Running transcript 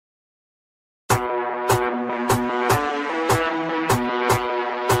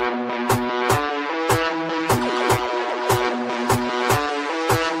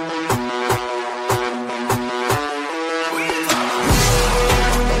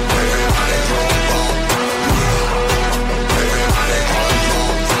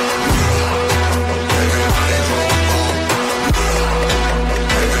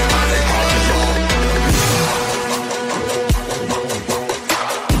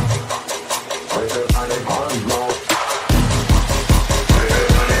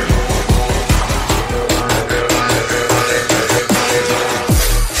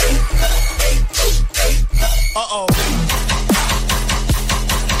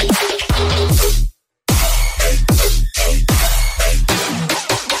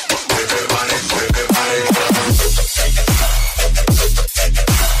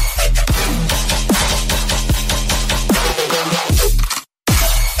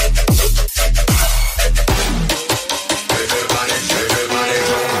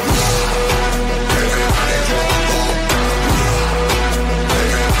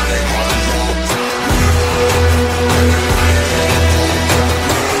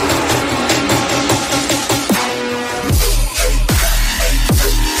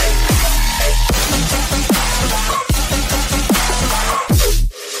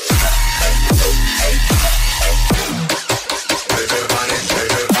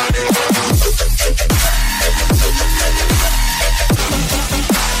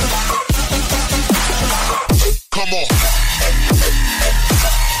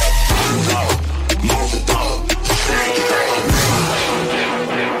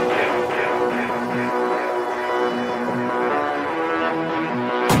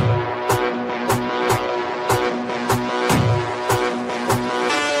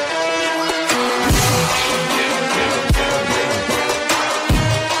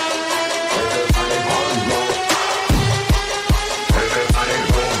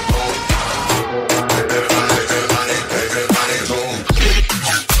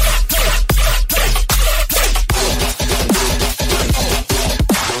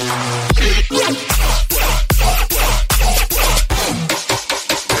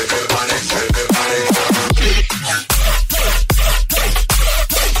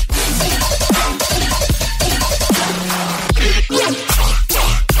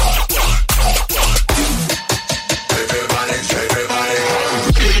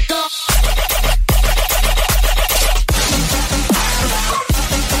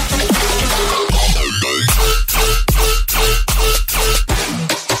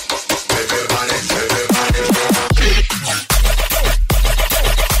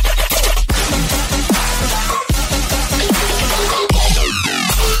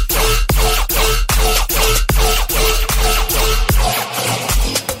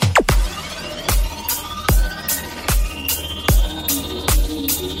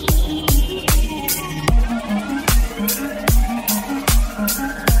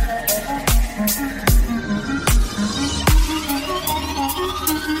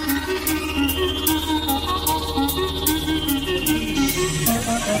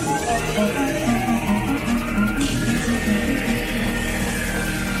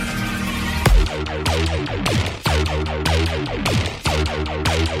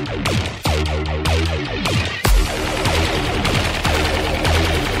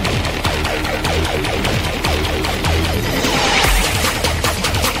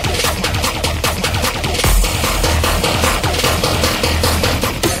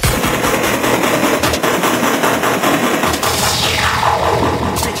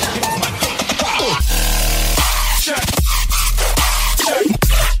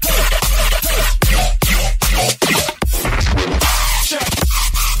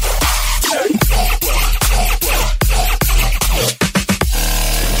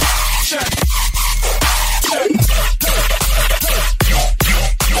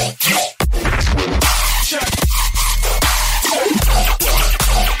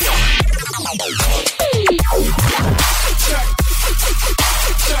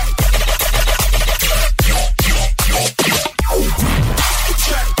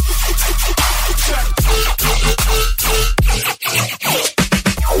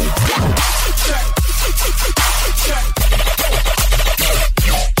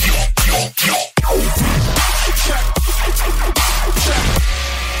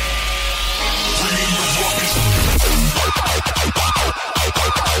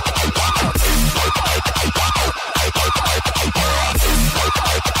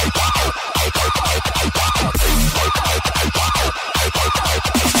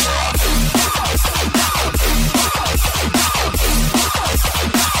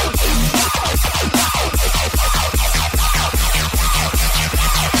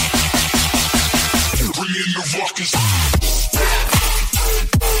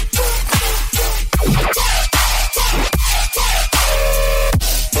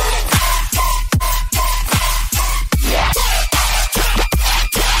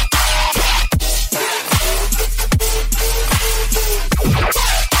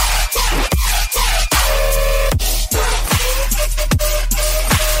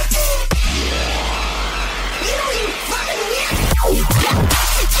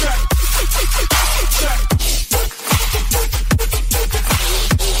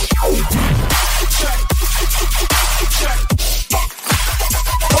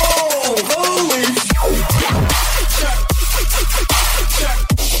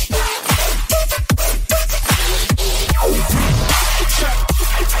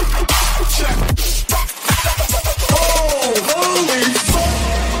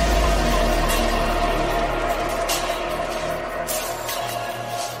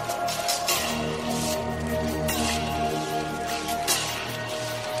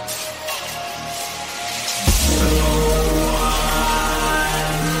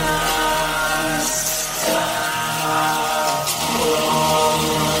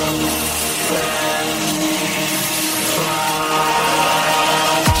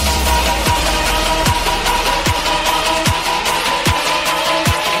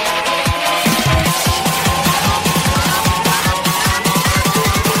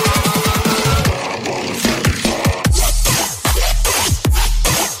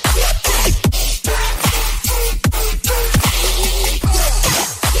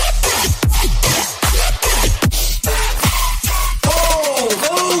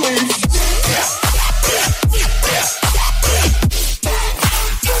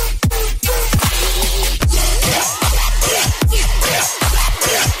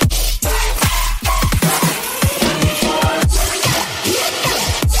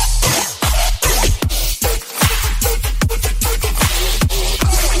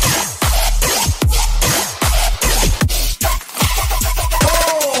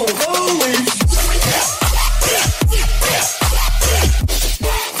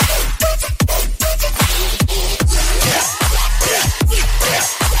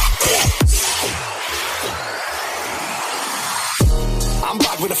I'm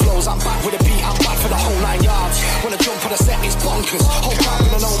bad with the flows, I'm bad with the beat, I'm bad for the whole 9 yards. When I jump on a set, it's bonkers. Whole crowd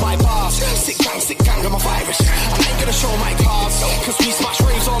gonna know my bars. Sick gang, I'm a virus. I ain't gonna show my cards, cause we smash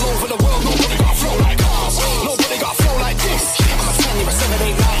raves all over the world. Nobody got a flow like ours. Nobody got a flow like this. I'm a 10, you're a 7,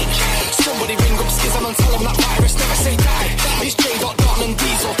 8, 9. Somebody ring up Schism and tell them that virus never say die. It's J. Don and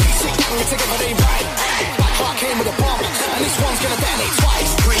Diesel. Sick gang, we're together, they ride. That car came with a bomb, and this one's gonna detonate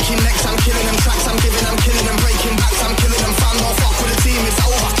twice. Breaking necks, I'm killing them. Tracks, I'm giving, I'm killing them. Breaking backs, I'm killing them. Fan, don't fuck with the team, it's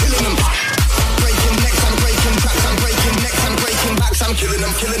over, killing them. Breaking necks, I'm breaking tracks, I'm breaking necks, I'm breaking backs, I'm killing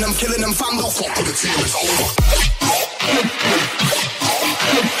them, killing them, killing them. Fan, don't fuck with the team, it's over.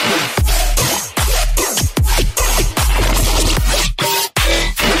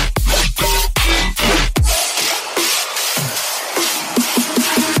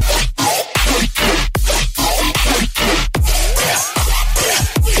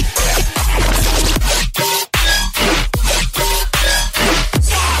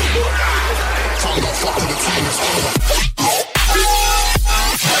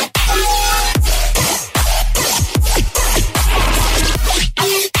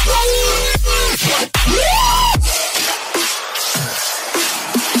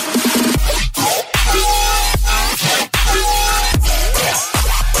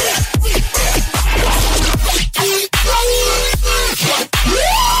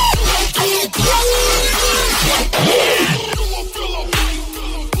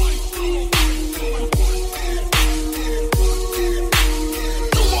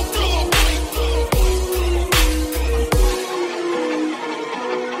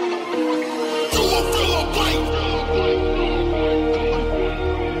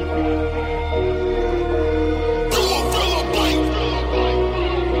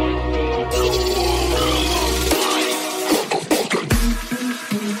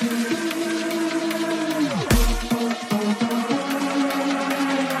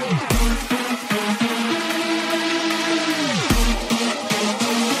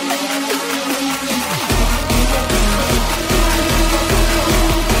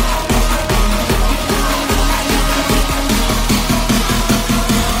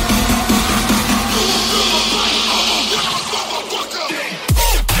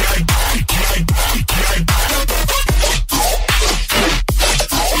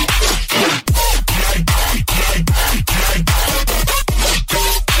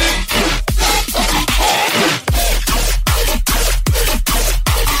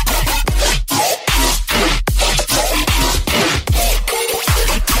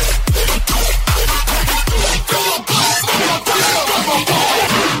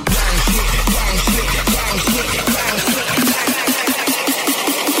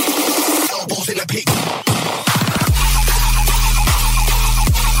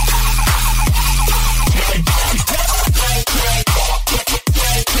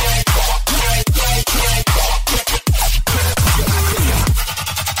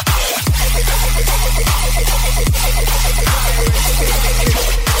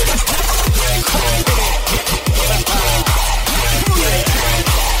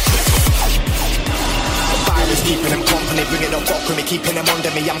 keeping them under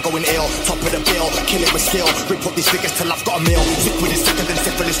me, I'm going ill. Top of the bill, kill it with skill. Rip up these figures till I've got a meal. Sick with it, sicker than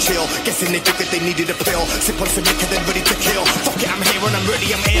syphilis chill. Guessing they figured they needed a pill. Sip on some liquor, then ready to kill. Fuck it, I'm here and I'm ready,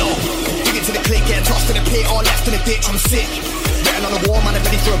 I'm ill. Dig into the click, get tossed in a pit or left in a ditch, I'm sick. Written on the wall, man, I'm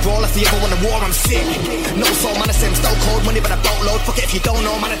ready for a brawl. If you ever want a war, I'm sick. No soul, man, I send stone cold money, but a boatload. Fuck it if you don't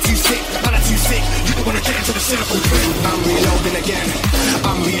know, man, I'm too sick. Man, I'm too sick. You don't wanna get into the cynical pit. I'm reloading again.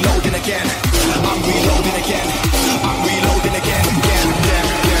 I'm reloading again. I'm reloading again. I'm reloading again.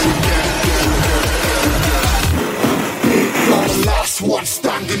 I'm the last one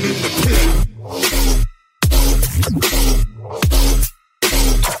standing in the pit.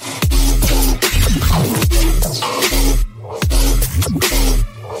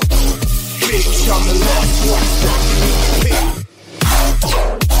 Bitch, I'm the last one standing in the pit.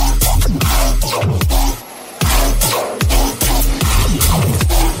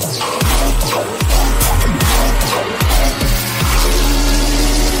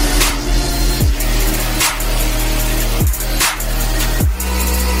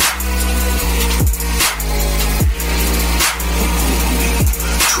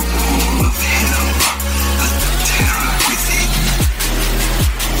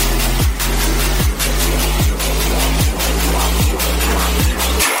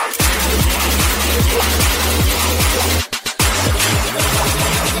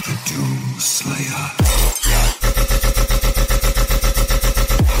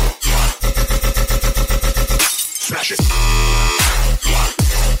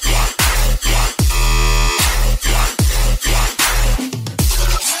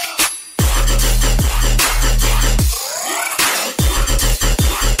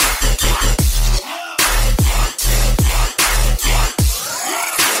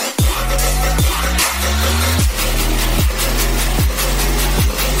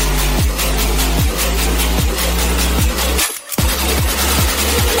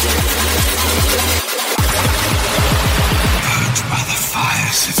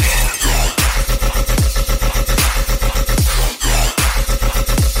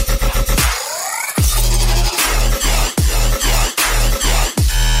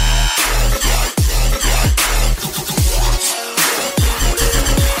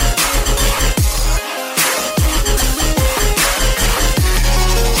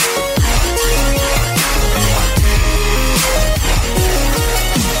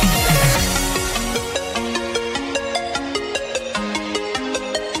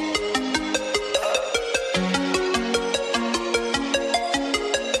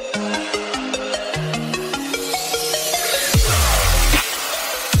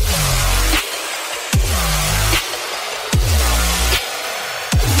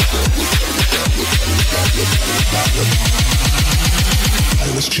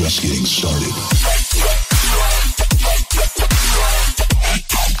 is just getting started.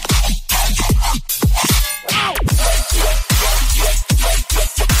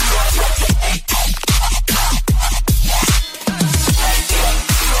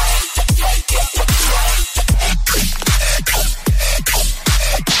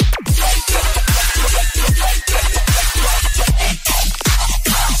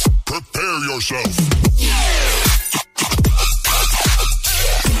 Prepare yourself.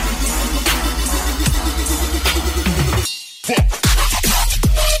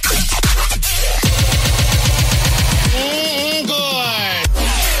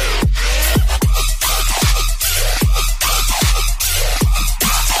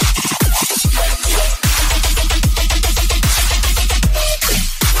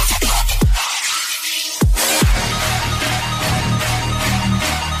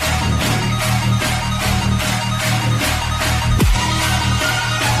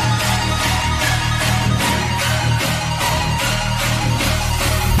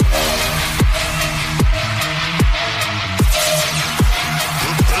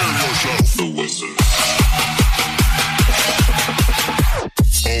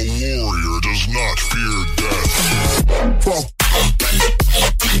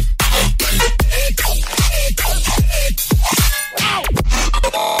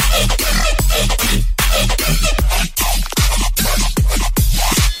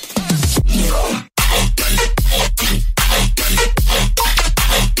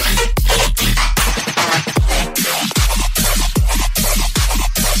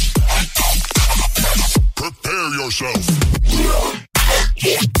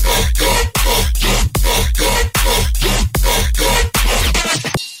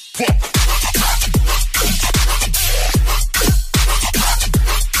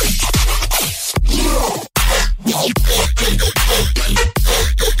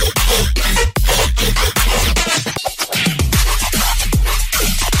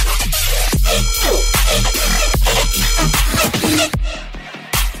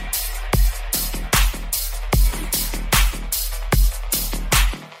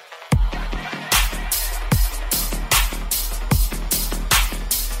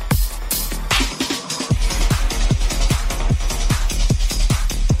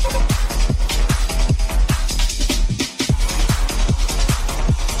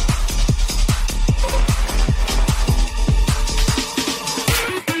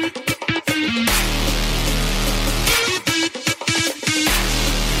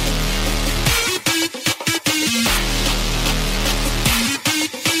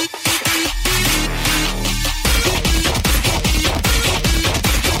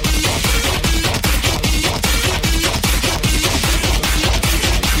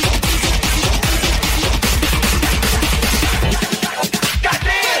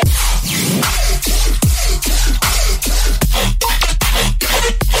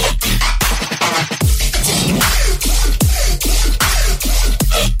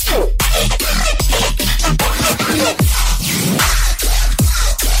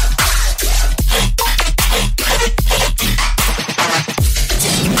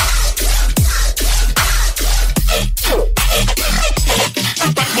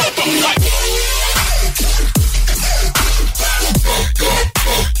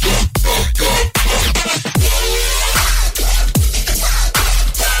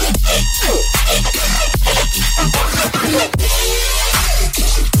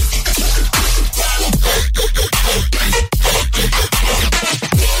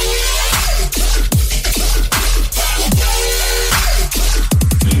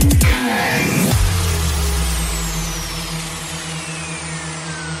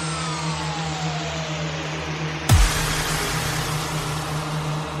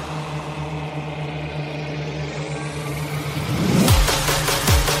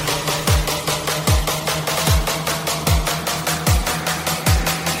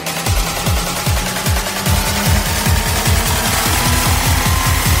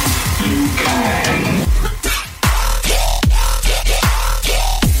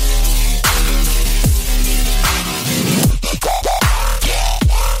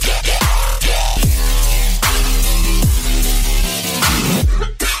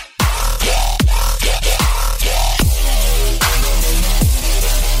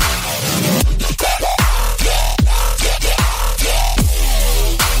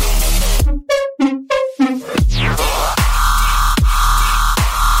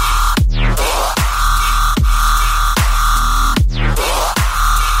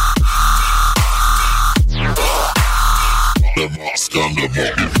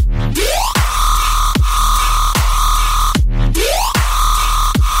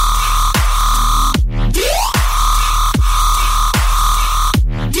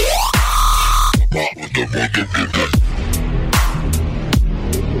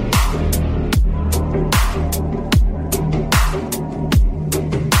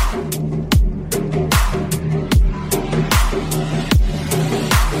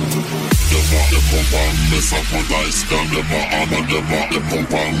 taste. Girl, them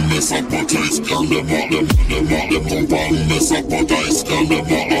pump and mess up my taste. Girl, them pump and mess up my taste. Girl, them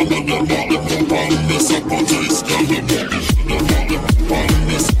pump and mess up my taste. Girl, them pump and mess up my taste. Them pump and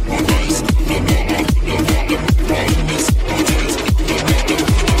mess up my taste.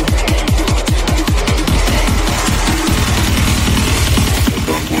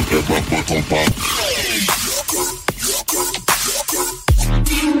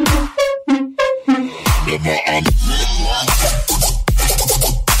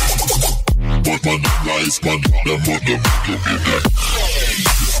 But man, nice man, them but them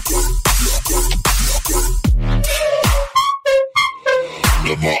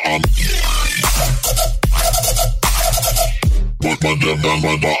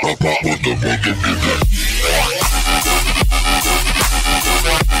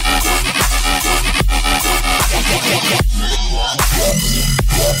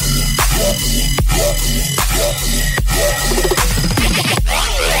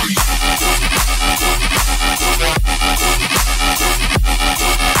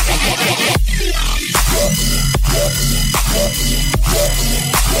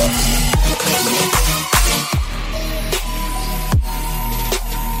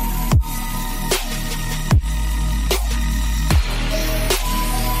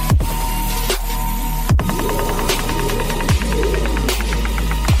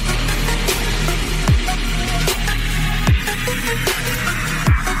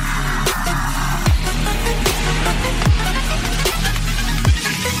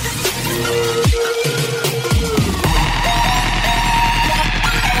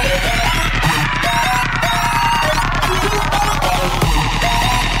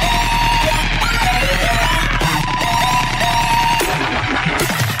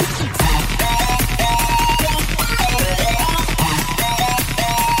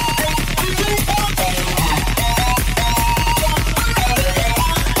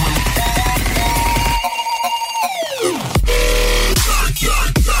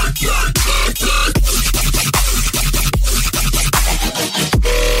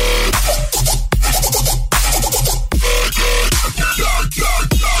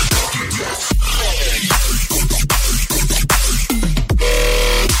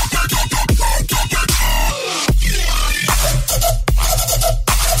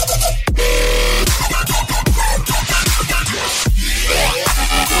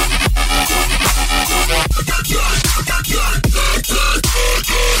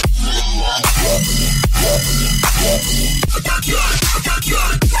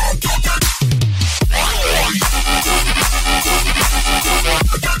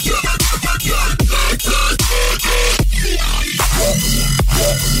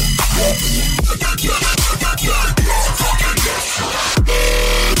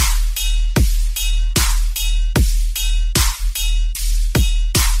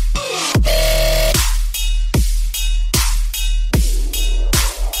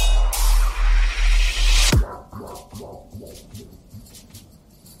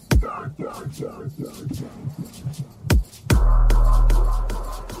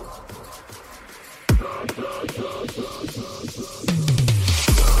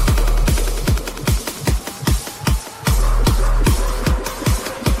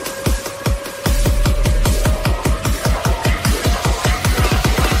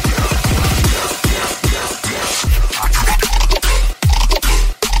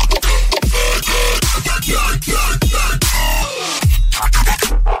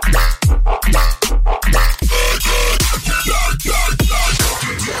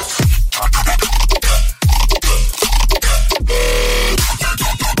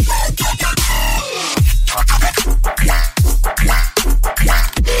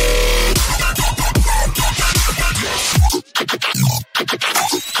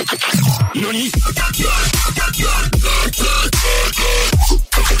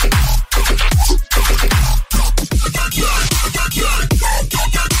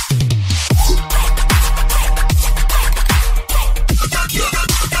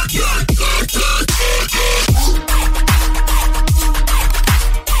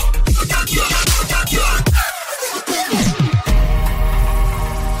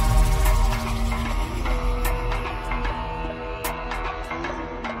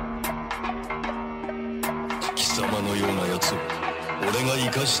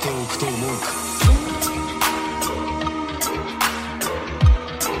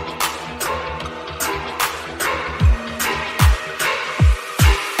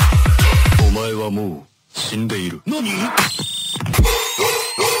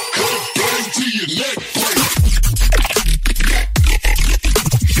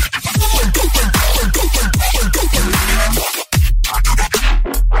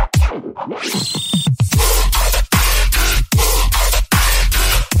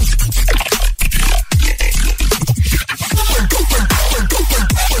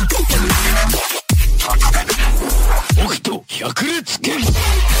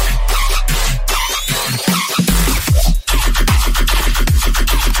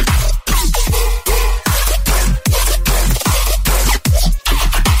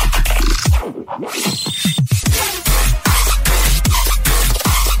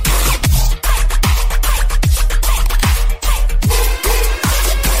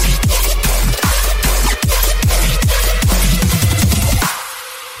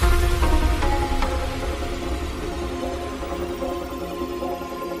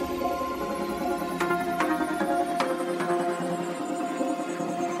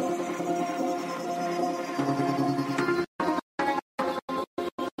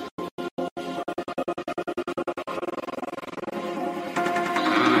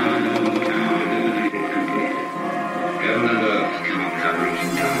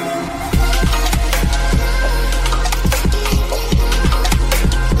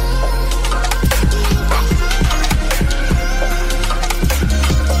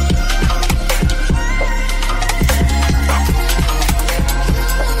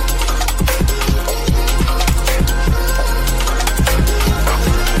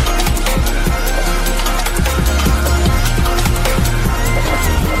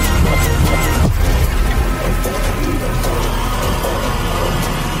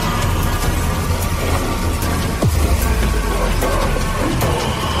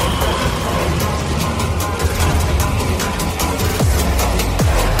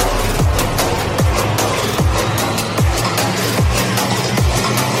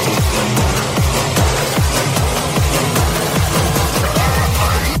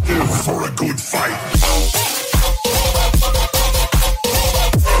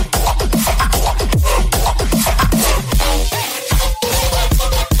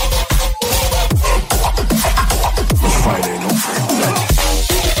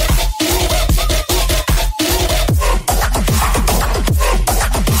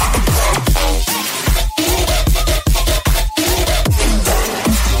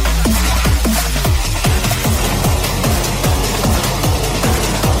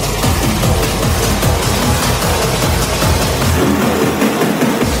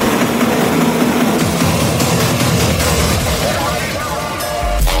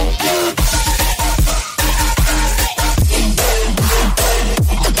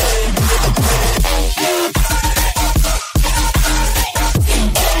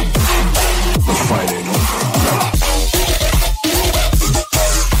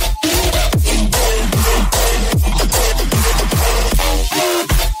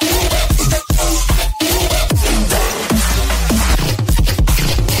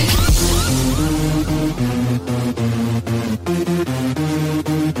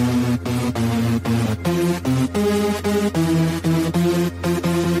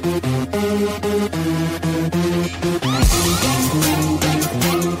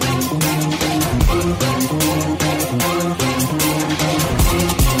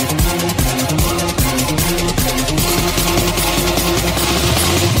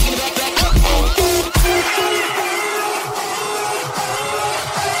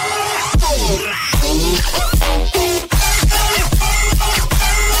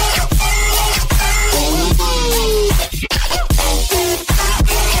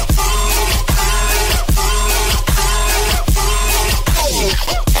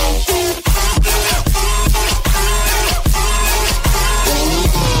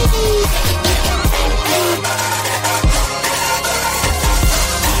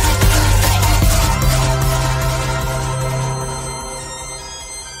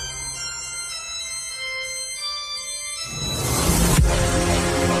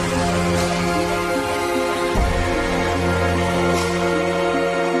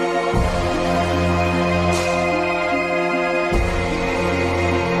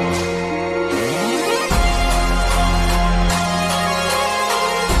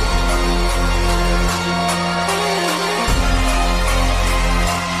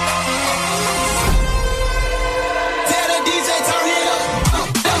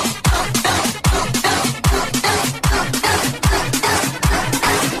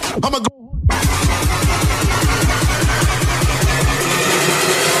I'ma go.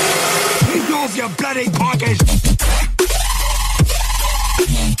 Take off your bloody pockets.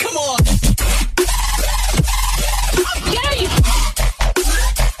 Come on. Okay.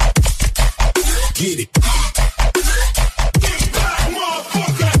 Get it.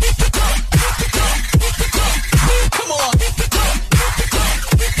 Come on.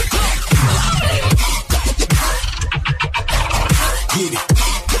 Get it.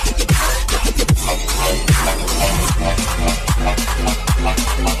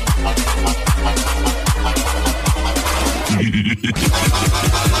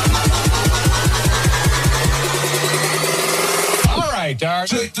 All right, Dark.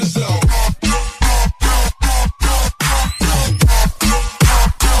 Check this out.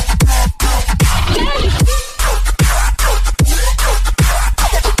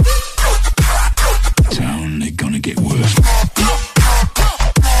 Town, they're gonna get worse.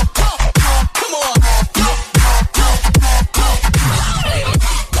 Come on.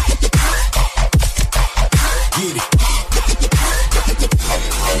 Get it.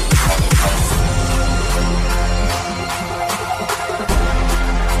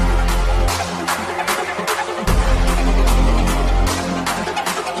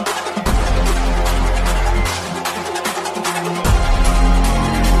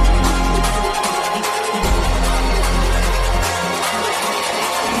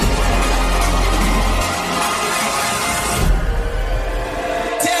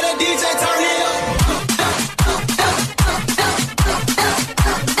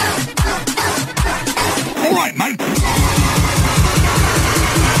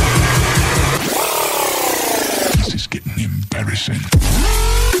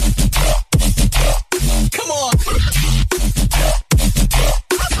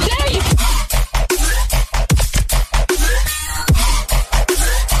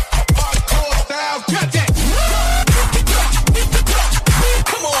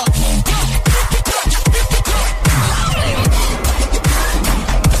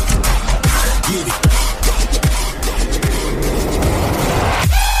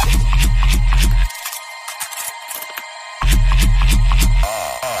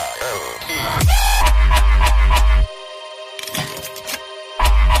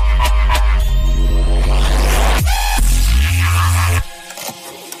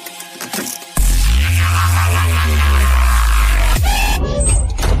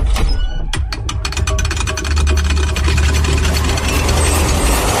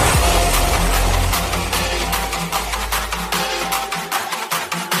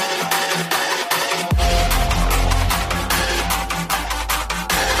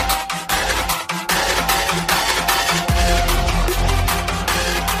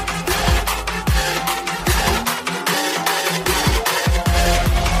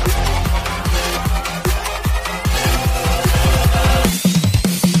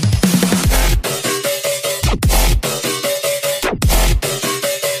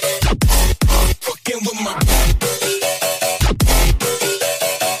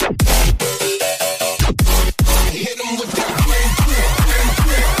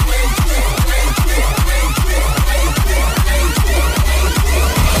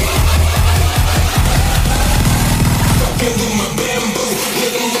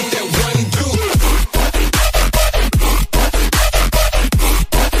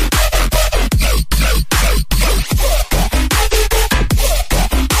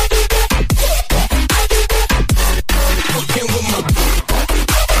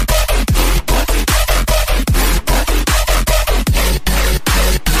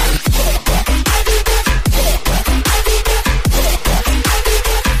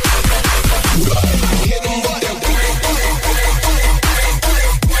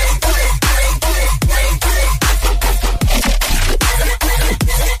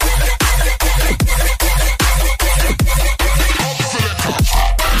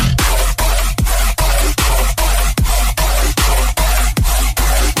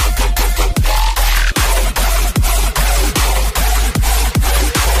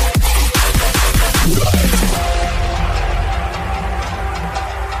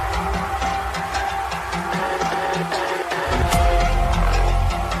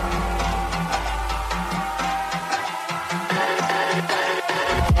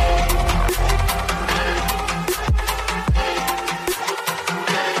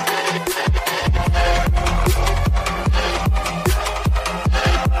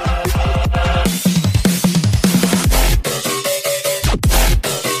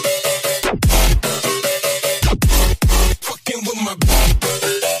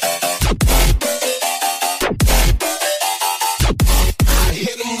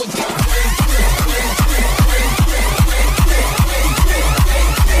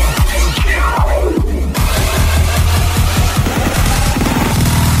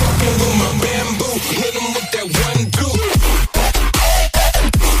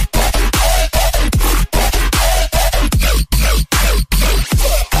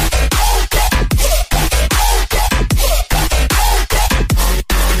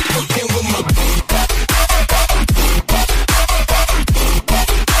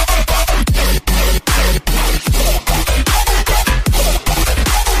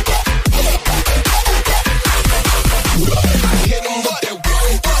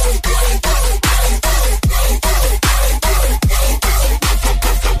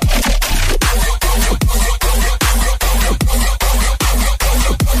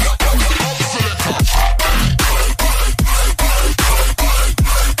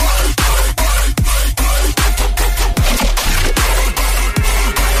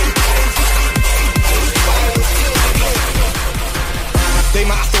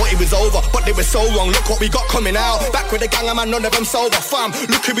 been so wrong, look what we got coming out. Back with the gang, man, none of them sober, fam.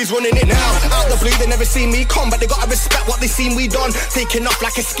 Look who he's running it now. Out the blue, they never seen me come, but they gotta respect what they seen we done. Taking off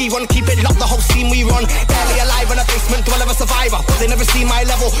like a ski run, keep it locked, the whole scene we run. Barely alive in a basement, dwell of a survivor, but they never see my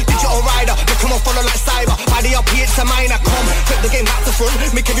level. Digital rider, they come and follow like cyber. By the LP, it's a minor, come. Flip the game back to front,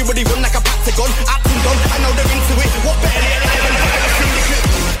 make everybody run like a Pactagon. Acting done, I know they're into it. What better than syndicate?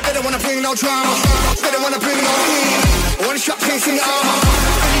 They don't wanna bring no drama, they don't wanna bring no heat. One shot chasing the armor,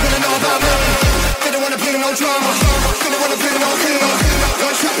 and you gonna know about me. They don't wanna bring no drama, they don't wanna bring no heat.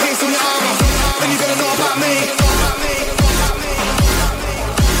 One shot chasing the armor, and you gonna know about me.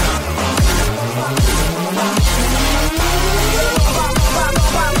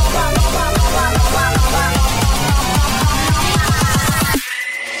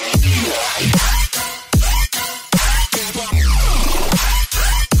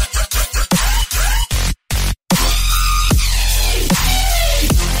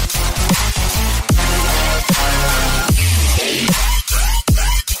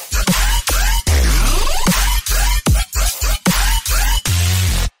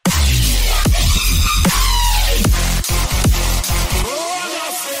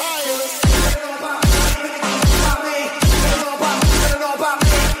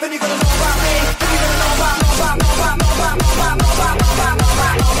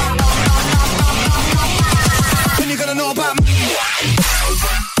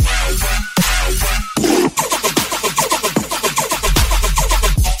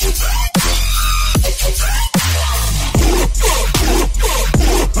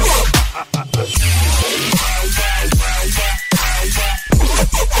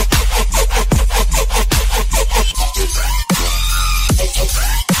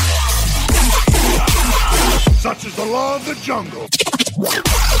 Such is the law of the jungle.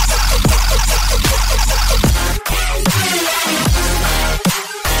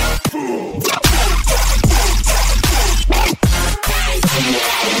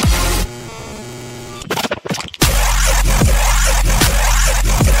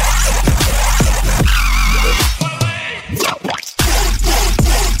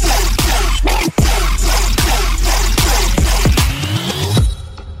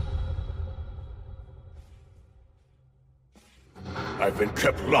 I've been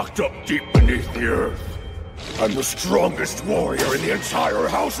kept locked up deep beneath the earth. I'm the strongest warrior in the entire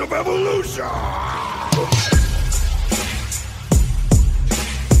House of Evolution!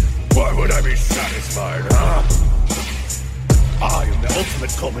 Why would I be satisfied, huh? I am the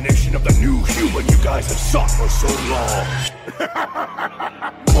ultimate culmination of the new human you guys have sought for so long.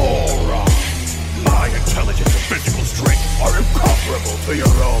 Moron! My intelligence and physical strength are incomparable to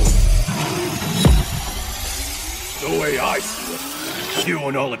your own. The way I see it, you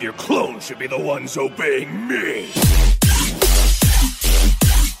and all of your clones should be the ones obeying me.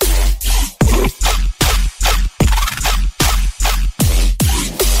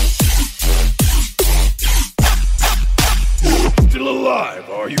 Still alive,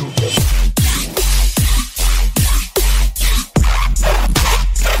 are you?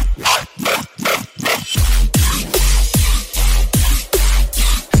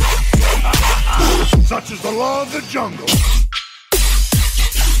 Such is the law of the jungle.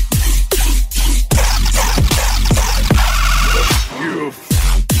 You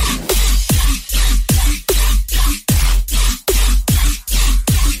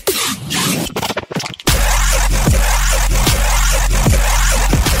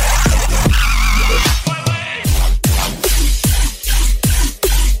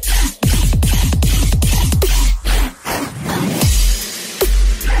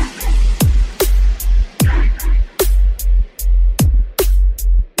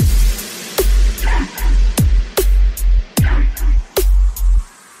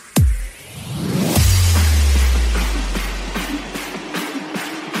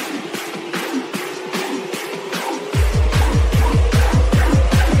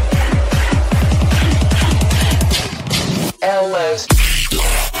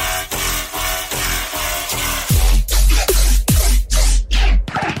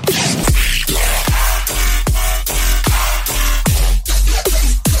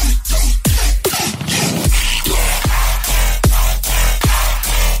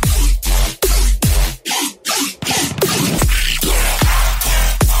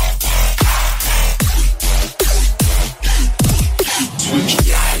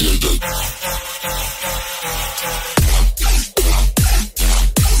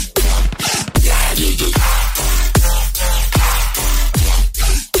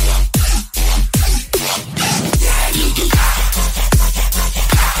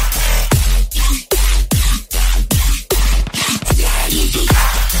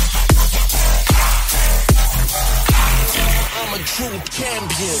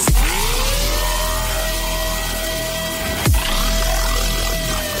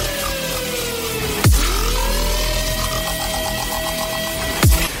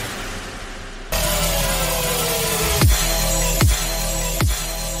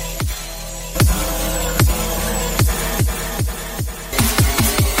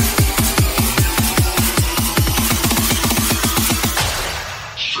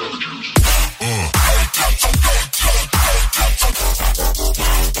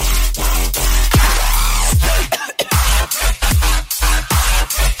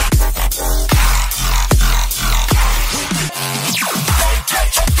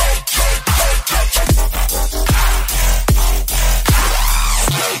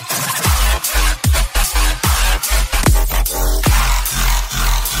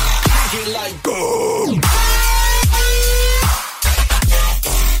and go.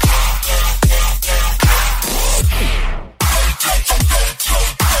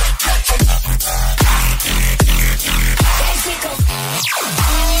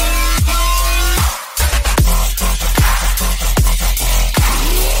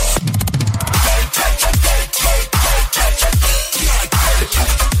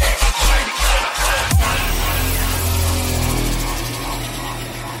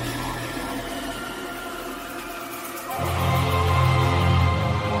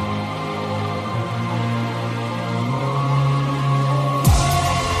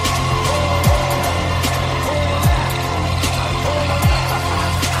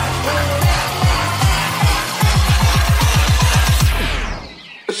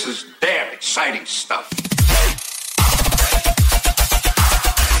 Exciting stuff.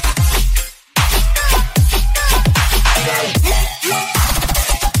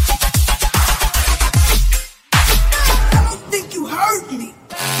 I don't think you heard me.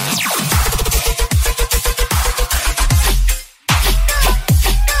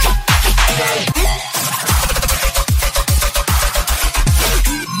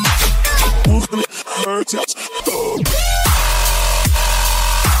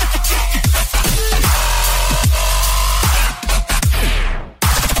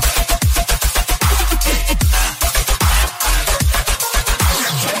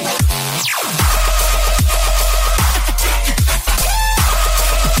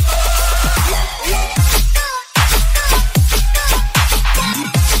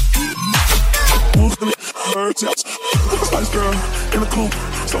 Nice girl in the coupe,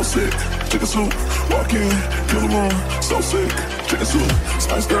 so sick. Chicken soup, walk in, kill the room, so sick. Chicken soup,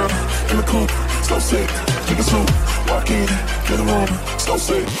 nice girl in the coupe, so sick. Chicken soup, walk in, kill the room, so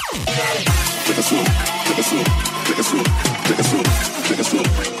sick. Chicken soup, chicken soup, chicken soup, chicken soup, chicken soup,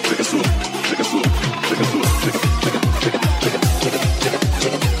 chicken soup, chicken soup, chicken soup, chicken.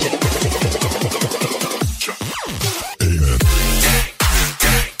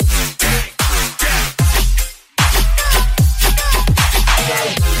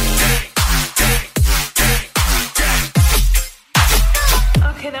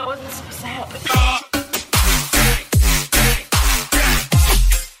 That wasn't supposed to happen.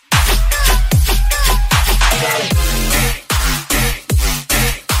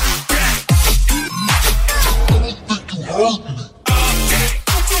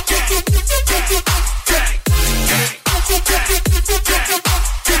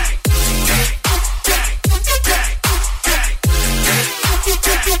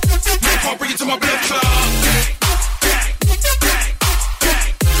 Bring it to my blood club.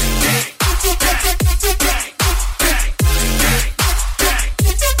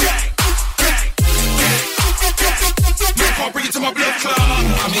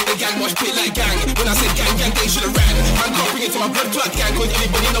 My blood clot gang, cause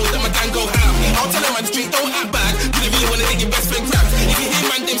anybody knows that my gang go ham. I'll tell them man street don't act